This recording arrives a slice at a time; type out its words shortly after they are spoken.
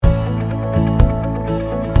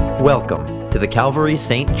Welcome to the Calvary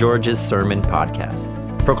St. George's Sermon Podcast,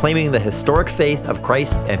 proclaiming the historic faith of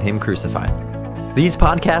Christ and Him crucified. These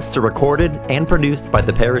podcasts are recorded and produced by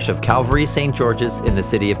the parish of Calvary St. George's in the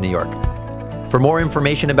city of New York. For more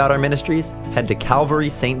information about our ministries, head to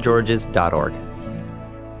calvarystgeorges.org.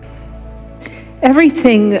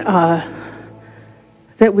 Everything that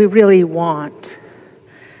we really want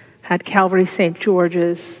at Calvary St.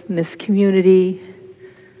 George's, in this community,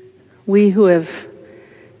 we who have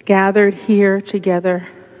gathered here together,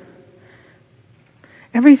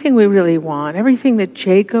 everything we really want, everything that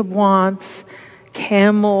Jacob wants,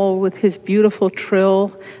 Camel with his beautiful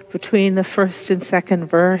trill between the first and second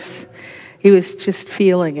verse, he was just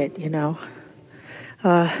feeling it, you know.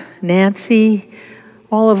 Nancy,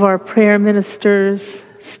 all of our prayer ministers,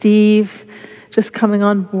 Steve, just coming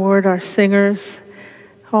on board, our singers,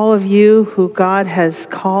 all of you who God has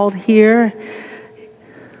called here.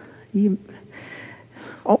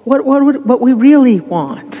 What we really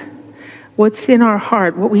want, what's in our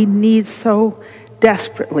heart, what we need so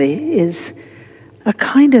desperately is a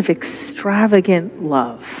kind of extravagant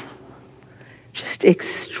love. Just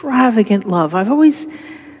extravagant love. I've always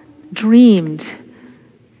dreamed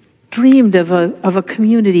of a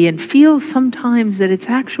community and feel sometimes that it's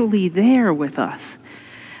actually there with us.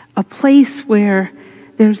 A place where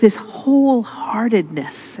there's this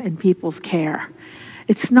wholeheartedness in people's care.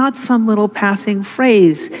 It's not some little passing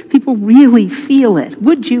phrase. People really feel it.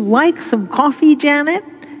 Would you like some coffee, Janet?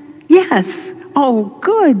 Yes. Oh,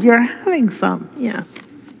 good. You're having some. Yeah.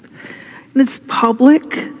 And it's public.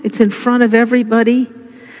 It's in front of everybody.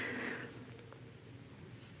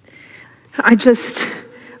 I just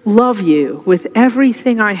love you with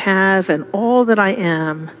everything I have and all that I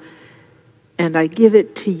am, and I give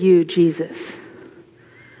it to you, Jesus.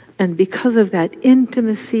 And because of that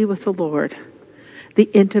intimacy with the Lord, the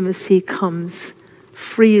intimacy comes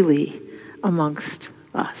freely amongst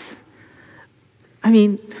us. I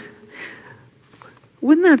mean,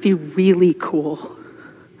 wouldn't that be really cool?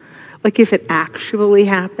 Like if it actually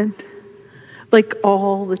happened? Like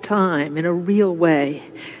all the time, in a real way.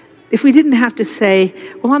 If we didn't have to say,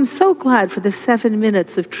 well, I'm so glad for the 7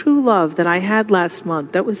 minutes of true love that I had last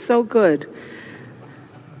month. That was so good.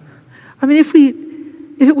 I mean, if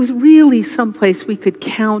it was really someplace we could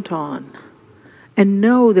count on and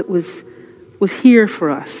know that was here for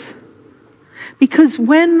us. Because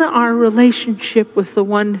when our relationship with the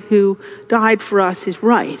one who died for us is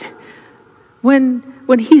right, when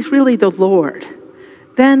he's really the Lord,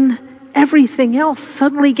 then everything else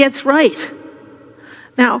suddenly gets right.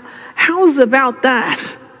 Now, how's about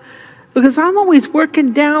that? Because I'm always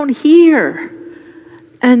working down here,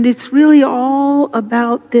 and it's really all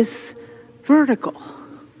about this vertical,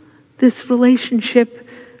 this relationship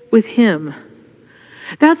with Him.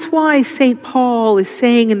 That's why St. Paul is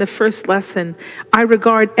saying in the first lesson, I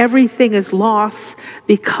regard everything as loss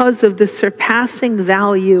because of the surpassing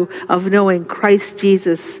value of knowing Christ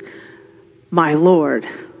Jesus, my Lord.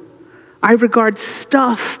 I regard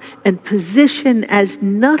stuff and position as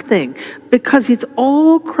nothing because it's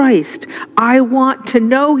all Christ. I want to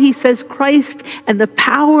know, he says, Christ and the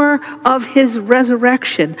power of his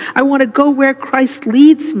resurrection. I want to go where Christ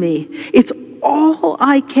leads me. It's all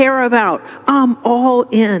I care about. I'm all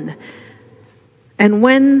in. And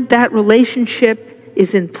when that relationship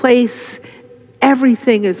is in place,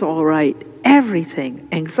 everything is all right. Everything.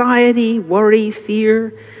 Anxiety, worry,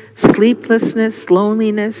 fear, sleeplessness,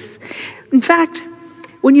 loneliness. In fact,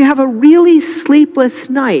 when you have a really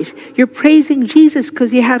sleepless night, you're praising Jesus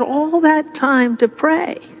because you had all that time to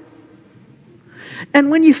pray.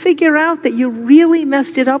 And when you figure out that you really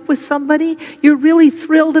messed it up with somebody, you're really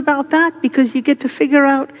thrilled about that because you get to figure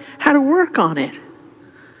out how to work on it.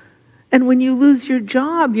 And when you lose your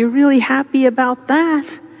job, you're really happy about that.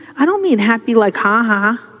 I don't mean happy like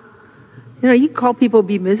ha-ha. You know, you call people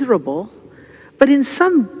be miserable. But in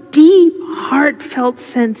some deep, heartfelt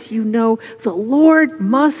sense, you know the Lord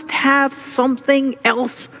must have something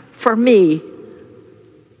else for me.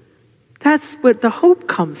 That's what the hope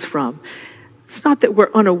comes from. It's not that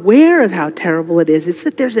we're unaware of how terrible it is. It's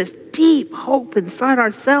that there's this deep hope inside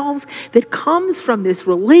ourselves that comes from this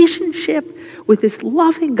relationship with this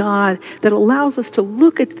loving God that allows us to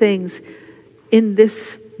look at things in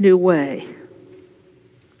this new way.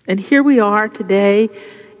 And here we are today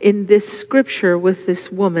in this scripture with this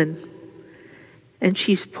woman. And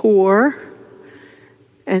she's poor,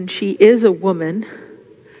 and she is a woman,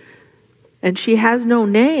 and she has no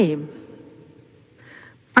name.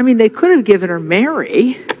 I mean, they could have given her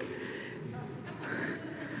Mary.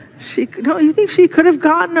 Don't you think she could have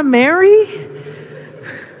gotten a Mary?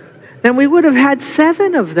 Then we would have had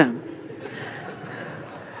 7 of them.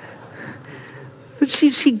 But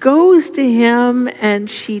she goes to him and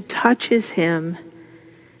she touches him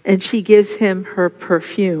and she gives him her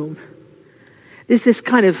perfume. There's this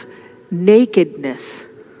kind of nakedness,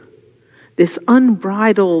 this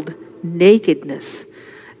unbridled nakedness.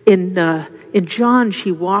 In John,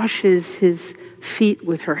 she washes his feet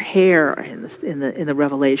with her hair in the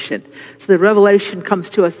Revelation. So the Revelation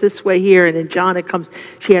comes to us this way here, and in John it comes,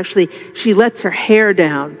 she lets her hair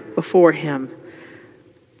down before him.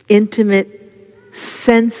 Intimate,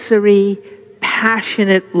 sensory,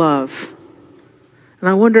 passionate love. And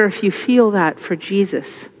I wonder if you feel that for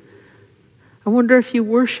Jesus. I wonder if you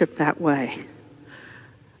worship that way.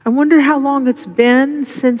 I wonder how long it's been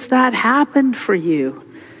since that happened for you.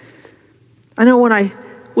 I know when I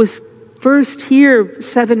was first here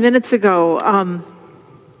 7 minutes ago,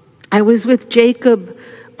 I was with Jacob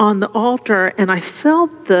on the altar, and I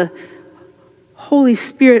felt the Holy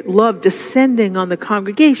Spirit love descending on the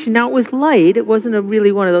congregation. Now, it was light. It wasn't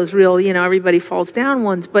really one of those real, everybody falls down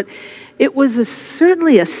ones, but it was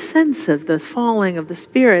certainly a sense of the falling of the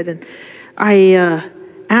Spirit. And I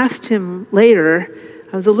asked him later,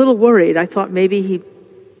 I was a little worried. I thought maybe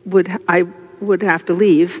I would have to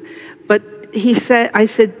leave. But I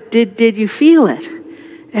said, did you feel it?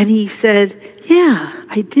 And he said, yeah,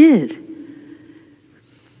 I did.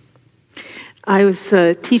 I was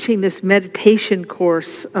teaching this meditation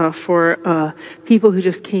course for people who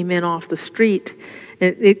just came in off the street.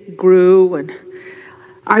 And it grew, and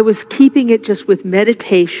I was keeping it just with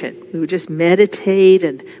meditation. We would just meditate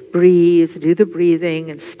and breathe, do the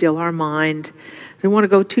breathing and still our mind. I didn't want to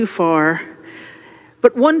go too far.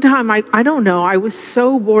 But one time, I don't know, I was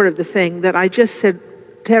so bored of the thing that I just said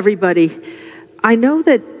to everybody, I know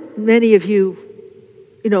that many of you,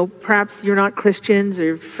 perhaps you're not Christians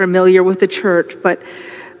or familiar with the church, but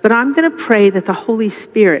I'm going to pray that the Holy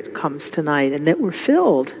Spirit comes tonight and that we're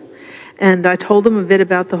filled. And I told them a bit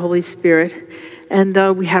about the Holy Spirit.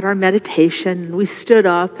 And we had our meditation. We stood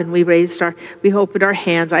up and we opened our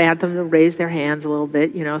hands. I had them to raise their hands a little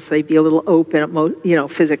bit, so they'd be a little open,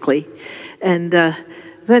 physically. And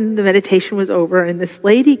then the meditation was over, and this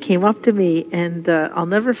lady came up to me, and I'll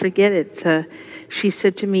never forget it. She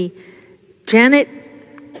said to me, Janet,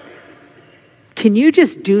 can you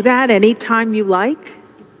just do that anytime you like?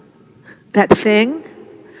 That thing?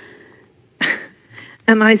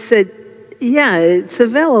 And I said, yeah, it's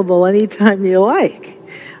available anytime you like.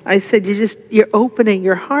 I said, you're opening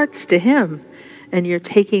your hearts to him, and you're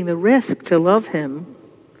taking the risk to love him.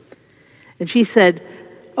 And she said,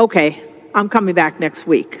 okay, I'm coming back next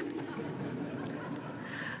week.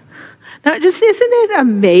 Now, isn't it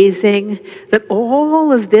amazing that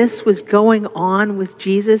all of this was going on with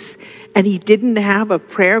Jesus and he didn't have a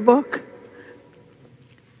prayer book?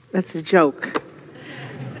 That's a joke.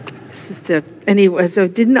 Anyway,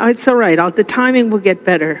 so it's all right. The timing will get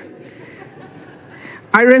better.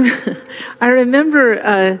 I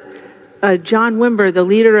remember John Wimber, the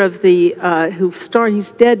leader of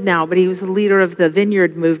he's dead now, but he was the leader of the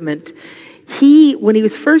Vineyard movement. When he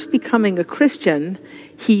was first becoming a Christian,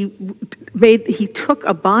 he took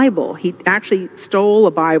a Bible. He actually stole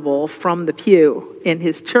a Bible from the pew in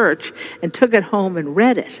his church and took it home and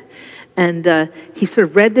read it. And he sort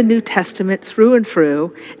of read the New Testament through and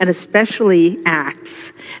through, and especially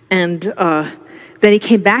Acts. And then he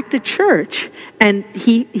came back to church, and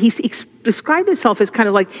he described himself as kind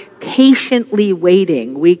of like patiently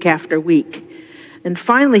waiting week after week. And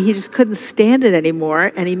finally, he just couldn't stand it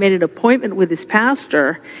anymore, and he made an appointment with his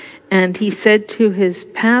pastor, and he said to his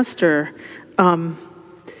pastor, he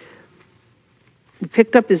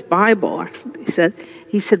picked up his Bible,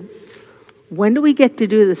 he said, when do we get to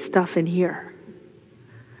do this stuff in here?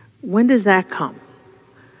 When does that come?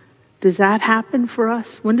 Does that happen for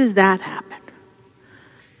us? When does that happen?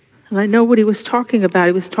 And I know what he was talking about.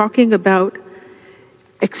 He was talking about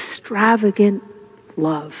extravagant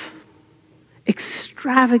love.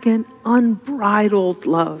 Extravagant, unbridled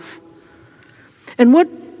love. And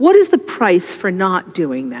what is the price for not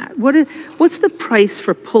doing that? What's the price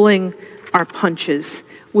for pulling our punches,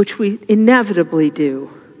 which we inevitably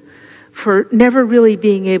do? For never really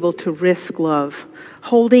being able to risk love,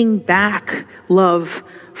 holding back love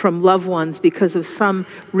from loved ones because of some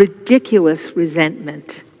ridiculous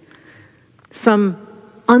resentment, some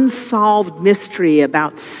unsolved mystery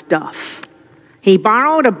about stuff. He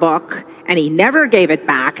borrowed a book and he never gave it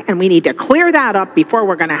back, and we need to clear that up before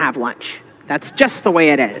we're going to have lunch. That's just the way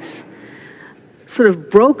it is. Sort of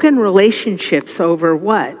broken relationships over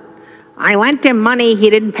what? I lent him money,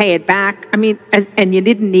 he didn't pay it back. And you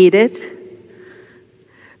didn't need it.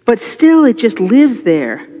 But still, it just lives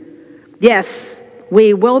there. Yes,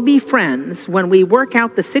 we will be friends when we work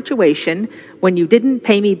out the situation when you didn't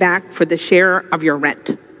pay me back for the share of your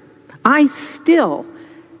rent. I still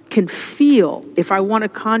can feel, if I want to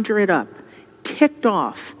conjure it up, ticked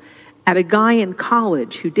off at a guy in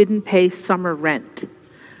college who didn't pay summer rent.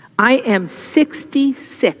 I am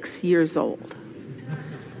 66 years old.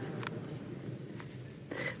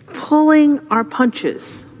 Pulling our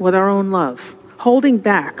punches with our own love, holding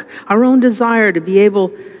back our own desire to be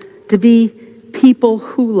able to be people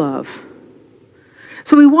who love.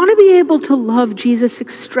 So we want to be able to love Jesus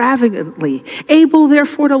extravagantly, able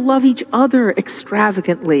therefore to love each other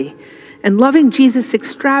extravagantly. And loving Jesus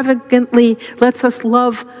extravagantly lets us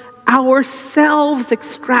love ourselves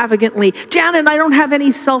extravagantly. Janet, I don't have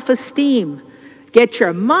any self-esteem. Get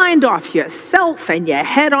your mind off yourself and your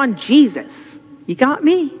head on Jesus. You got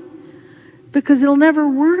me? Because it'll never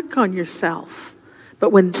work on yourself.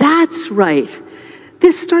 But when that's right,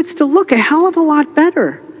 this starts to look a hell of a lot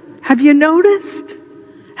better. Have you noticed?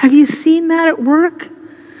 Have you seen that at work?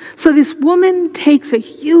 So this woman takes a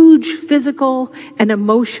huge physical and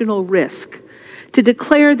emotional risk to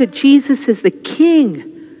declare that Jesus is the king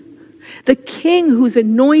who's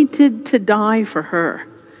anointed to die for her.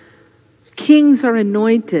 Kings are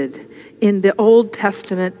anointed in the Old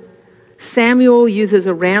Testament. Samuel uses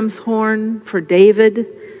a ram's horn for David.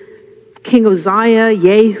 King Uzziah,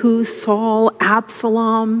 Jehu, Saul,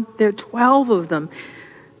 Absalom, there are 12 of them.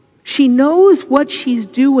 She knows what she's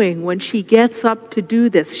doing when she gets up to do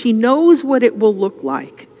this. She knows what it will look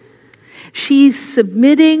like. She's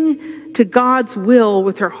submitting to God's will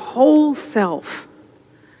with her whole self.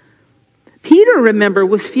 Peter, remember,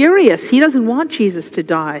 was furious. He doesn't want Jesus to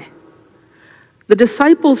die. The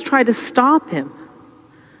disciples try to stop him.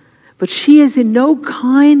 But she is in no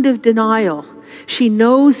kind of denial. She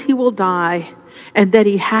knows he will die and that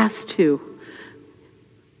he has to.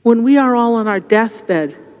 When we are all on our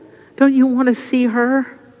deathbed, don't you want to see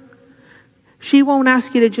her? She won't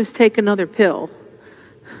ask you to just take another pill.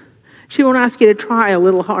 She won't ask you to try a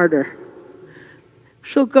little harder.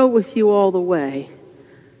 She'll go with you all the way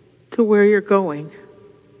to where you're going.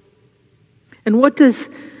 And what does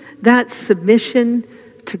that submission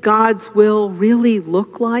to God's will really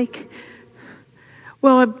look like?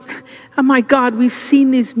 Well, oh my God, we've seen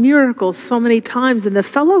these miracles so many times. And the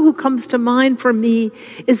fellow who comes to mind for me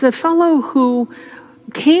is a fellow who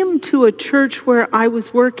came to a church where I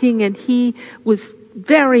was working, and he was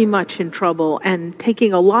very much in trouble and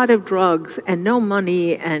taking a lot of drugs and no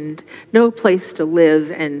money and no place to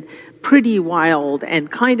live and pretty wild and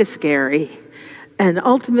kind of scary. And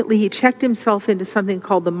ultimately, he checked himself into something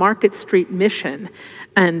called the Market Street Mission.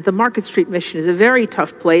 And the Market Street Mission is a very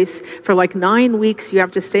tough place. For like 9 weeks, you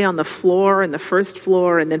have to stay on the floor, in the first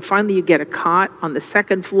floor, and then finally you get a cot on the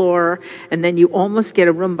second floor, and then you almost get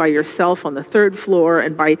a room by yourself on the third floor,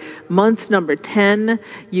 and by month number 10,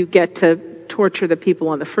 you get to torture the people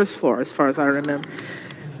on the first floor, as far as I remember.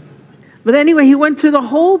 But anyway, he went through the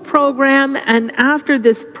whole program, and after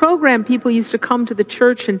this program, people used to come to the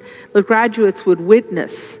church and the graduates would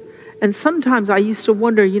witness. And sometimes I used to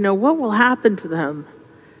wonder, what will happen to them?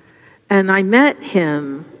 And I met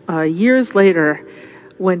him years later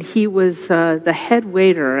when he was the head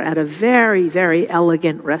waiter at a very, very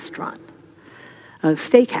elegant restaurant, a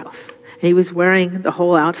steakhouse. And he was wearing the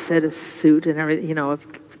whole outfit, a suit and everything, a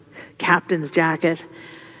captain's jacket.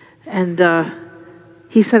 And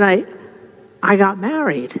he said, I got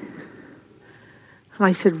married. And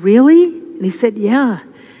I said, really? And he said, yeah.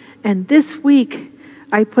 And this week,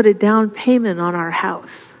 I put a down payment on our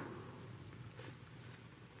house.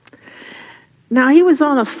 Now, he was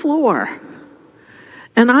on a floor.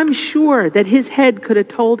 And I'm sure that his head could have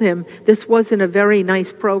told him this wasn't a very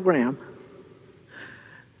nice program.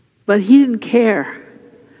 But he didn't care,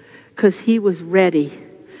 because he was ready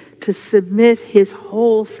to submit his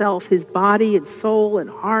whole self, his body and soul and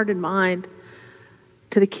heart and mind,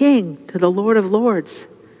 to the King, to the Lord of Lords.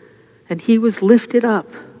 And he was lifted up.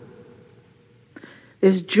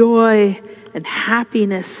 There's joy and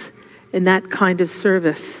happiness in that kind of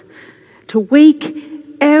service. To wake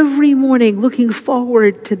every morning looking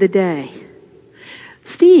forward to the day.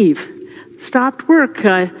 Steve stopped work,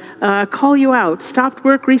 call you out, stopped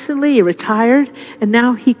work recently, retired, and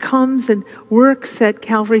now he comes and works at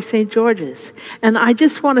Calvary St. George's. And I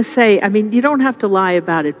just want to say, you don't have to lie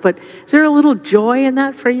about it, but is there a little joy in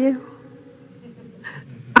that for you?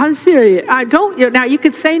 I'm serious. I don't. Now you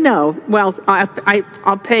could say no. Well,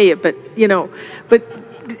 I'll pay you, but but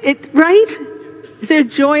it right? Is there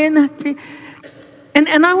joy in that?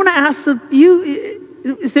 And I want to ask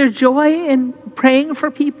you: is there joy in praying for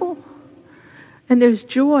people? And there's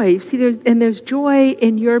joy. See, there's joy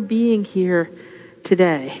in your being here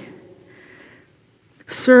today.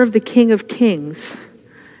 Serve the King of Kings.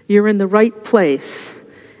 You're in the right place.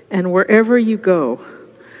 And wherever you go,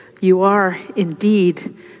 you are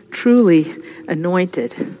indeed truly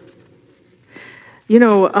anointed. You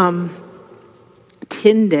know,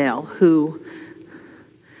 Tyndale, who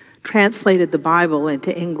translated the Bible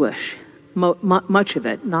into English, much of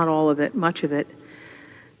it, not all of it, much of it,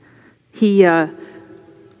 he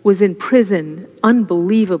was in prison,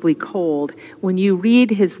 unbelievably cold. When you read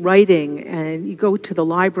his writing and you go to the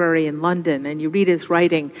library in London and you read his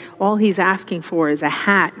writing, all he's asking for is a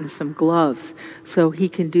hat and some gloves so he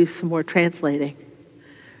can do some more translating.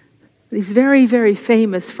 He's very, very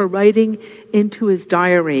famous for writing into his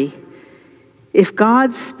diary, "If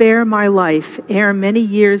God spare my life ere many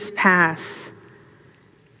years pass,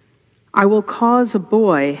 I will cause a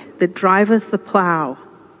boy that driveth the plow,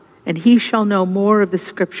 and he shall know more of the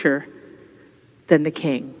Scripture than the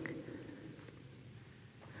king."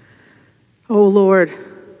 "Oh Lord,"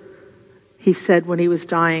 he said when he was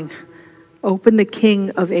dying, "open the King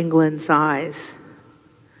of England's eyes."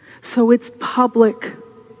 So it's public.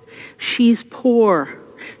 She's poor.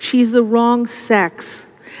 She's the wrong sex.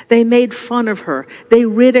 They made fun of her. They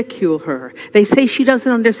ridicule her. They say she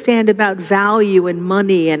doesn't understand about value and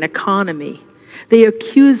money and economy. They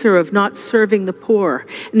accuse her of not serving the poor.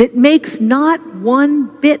 And it makes not one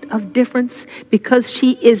bit of difference because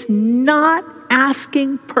she is not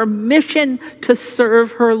asking permission to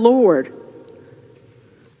serve her Lord.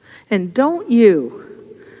 And don't you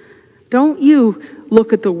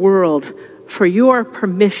look at the world for your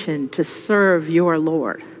permission to serve your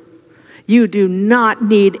Lord. You do not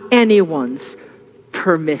need anyone's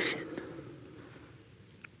permission.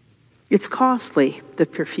 It's costly, the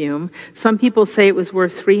perfume. Some people say it was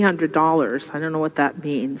worth $300. I don't know what that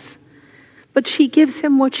means. But she gives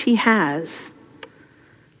him what she has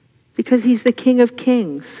because he's the King of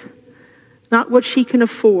Kings. Not what she can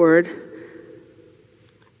afford,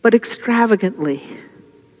 but extravagantly.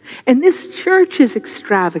 And this church is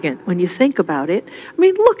extravagant when you think about it. I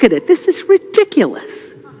mean, look at it. This is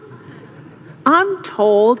ridiculous. I'm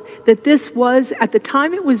told that this was, at the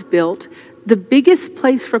time it was built, the biggest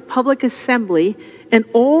place for public assembly in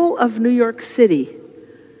all of New York City.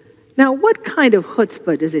 Now, what kind of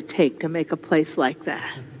chutzpah does it take to make a place like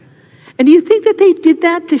that? And do you think that they did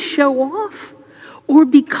that to show off? Or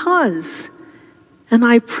because, and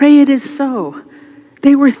I pray it is so,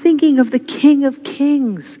 they were thinking of the King of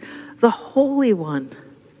Kings, the Holy One.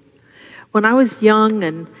 When I was young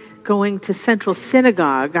and going to Central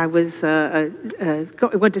Synagogue, I went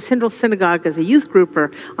to Central Synagogue as a youth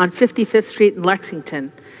grouper on 55th Street in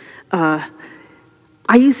Lexington. I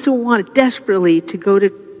used to want desperately to go to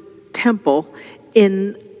temple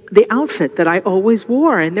in the outfit that I always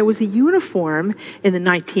wore, and there was a uniform in the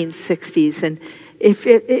 1960s, and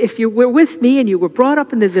if you were with me and you were brought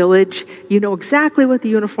up in the village, you know exactly what the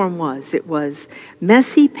uniform was. It was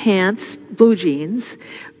messy pants, blue jeans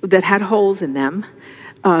that had holes in them,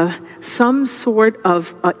 some sort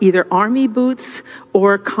of either army boots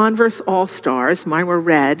or Converse All-Stars, mine were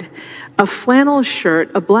red, a flannel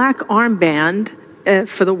shirt, a black armband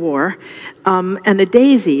for the war, and a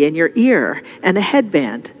daisy in your ear, and a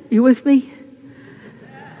headband. You with me?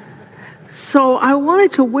 So I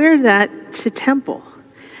wanted to wear that to temple.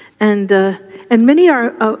 And many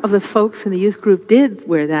of the folks in the youth group did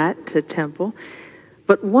wear that to temple.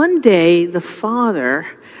 But one day, the father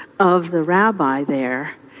of the rabbi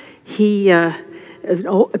there, he,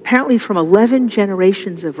 apparently from 11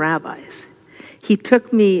 generations of rabbis, he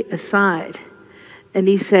took me aside and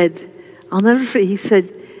he said, I'll never forget, he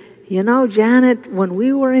said, "You know, Janet, when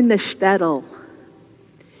we were in the shtetl,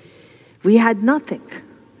 we had nothing.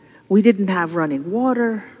 We didn't have running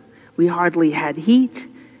water. We hardly had heat.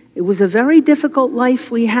 It was a very difficult life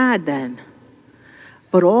we had then.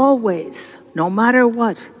 But always, no matter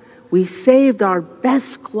what, we saved our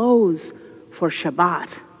best clothes for Shabbat.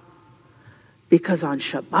 Because on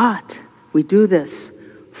Shabbat, we do this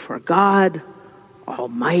for God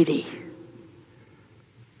Almighty."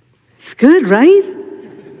 It's good, right?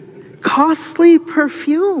 Costly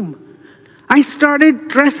perfume. I started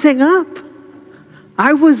dressing up.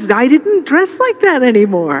 I didn't dress like that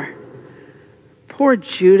anymore. Poor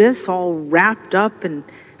Judas, all wrapped up in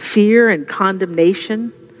fear and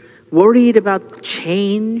condemnation, worried about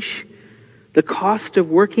change, the cost of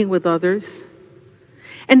working with others.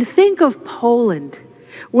 And think of Poland,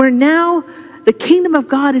 where now the kingdom of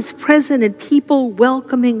God is present in people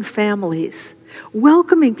welcoming families,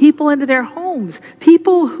 welcoming people into their homes,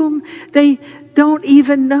 people whom they don't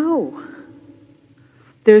even know.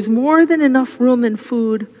 There's more than enough room and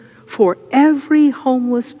food for every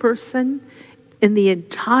homeless person in the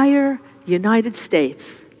entire United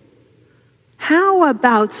States. How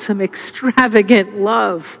about some extravagant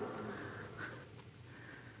love?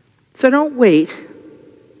 So don't wait.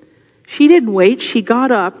 She didn't wait. She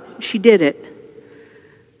got up. She did it.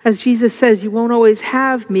 As Jesus says, you won't always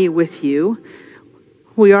have me with you.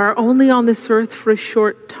 We are only on this earth for a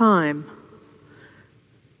short time.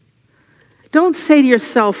 Don't say to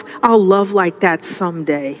yourself, I'll love like that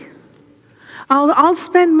someday. I'll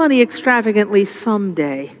spend money extravagantly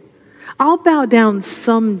someday. I'll bow down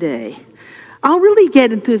someday. I'll really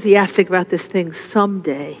get enthusiastic about this thing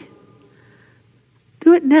someday.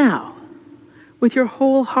 Do it now, with your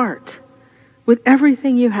whole heart, with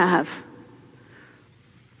everything you have.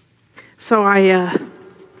 So I'm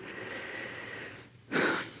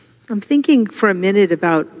thinking for a minute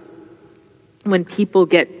about when people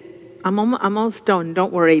get, I'm almost done,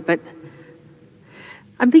 don't worry, but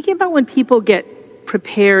I'm thinking about when people get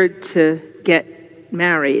prepared to get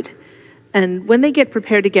married. And when they get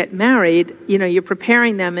prepared to get married, you're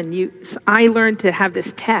preparing them, and I learned to have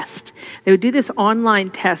this test. They would do this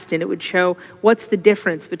online test, and it would show what's the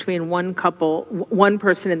difference between one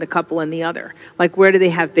person in the couple and the other. Like, where do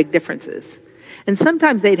they have big differences? And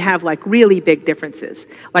sometimes they'd have like really big differences.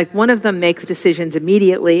 Like one of them makes decisions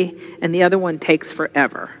immediately, and the other one takes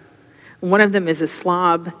forever. One of them is a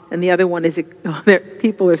slob, and the other one is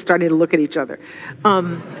people are starting to look at each other.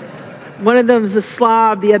 One of them is a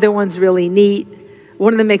slob, the other one's really neat.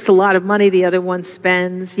 One of them makes a lot of money, the other one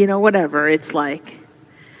spends, whatever it's like.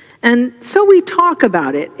 And so we talk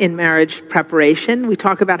about it in marriage preparation. We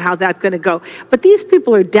talk about how that's going to go. But these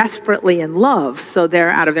people are desperately in love, so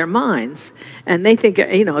they're out of their minds. And they think,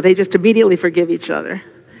 they just immediately forgive each other.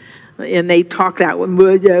 And they talk that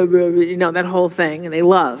whole thing, and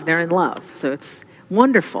they're in love. So it's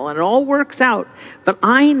wonderful, and it all works out. But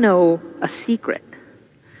I know a secret.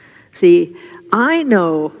 See, I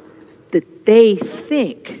know that they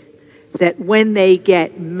think that when they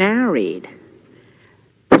get married,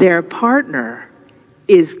 their partner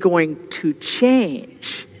is going to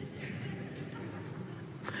change.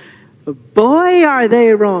 Boy, are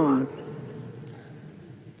they wrong.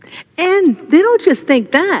 And they don't just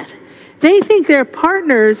think that. They think their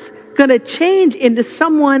partner's going to change into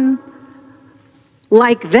someone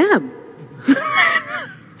like them.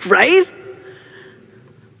 Right?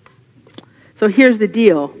 So here's the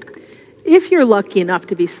deal. If you're lucky enough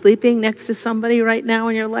to be sleeping next to somebody right now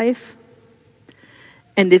in your life,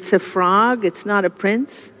 and it's a frog, it's not a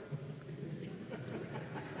prince,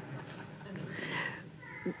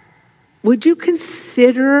 would you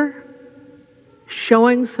consider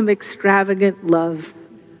showing some extravagant love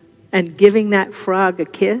and giving that frog a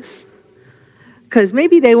kiss? Because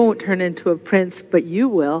maybe they won't turn into a prince, but you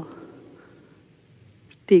will.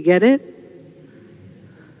 Do you get it?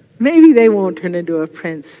 Maybe they won't turn into a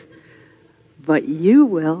prince, but you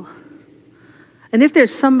will. And if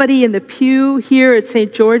there's somebody in the pew here at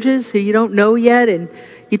St. George's who you don't know yet, and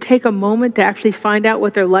you take a moment to actually find out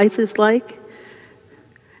what their life is like,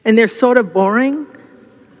 and they're sort of boring,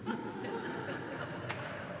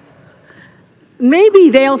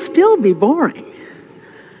 maybe they'll still be boring,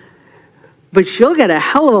 but you'll get a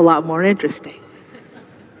hell of a lot more interesting.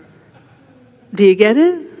 Do you get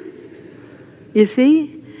it? You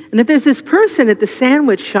see? And if there's this person at the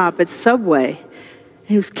sandwich shop at Subway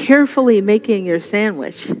who's carefully making your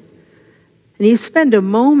sandwich, and you spend a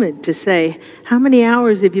moment to say, how many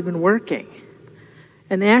hours have you been working?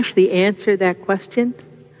 And they actually answer that question.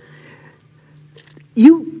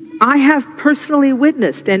 I have personally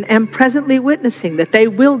witnessed and am presently witnessing that they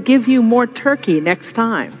will give you more turkey next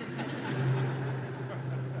time.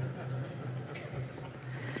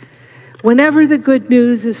 Whenever the good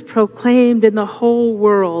news is proclaimed in the whole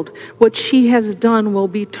world, what she has done will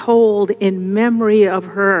be told in memory of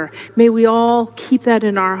her. May we all keep that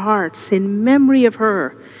in our hearts, in memory of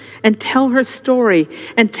her, and tell her story,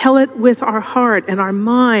 and tell it with our heart and our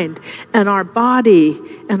mind and our body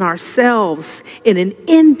and ourselves in an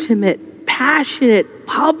intimate, passionate,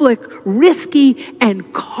 public, risky,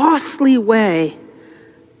 and costly way.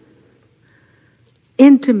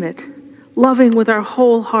 Intimate, loving with our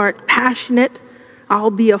whole heart, passionate. I'll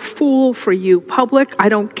be a fool for you. Public, I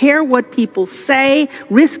don't care what people say.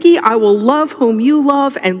 Risky, I will love whom you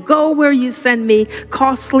love and go where you send me.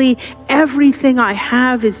 Costly, everything I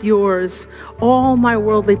have is yours. All my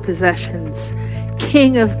worldly possessions.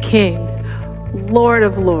 King of kings, Lord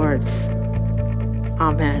of lords.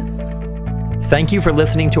 Amen. Thank you for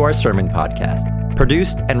listening to our sermon podcast.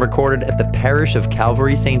 Produced and recorded at the parish of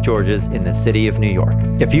Calvary St. George's in the city of New York.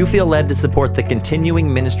 If you feel led to support the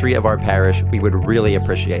continuing ministry of our parish, we would really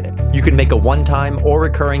appreciate it. You can make a one-time or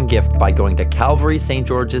recurring gift by going to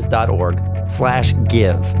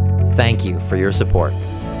calvarystgeorges.org/give. Thank you for your support.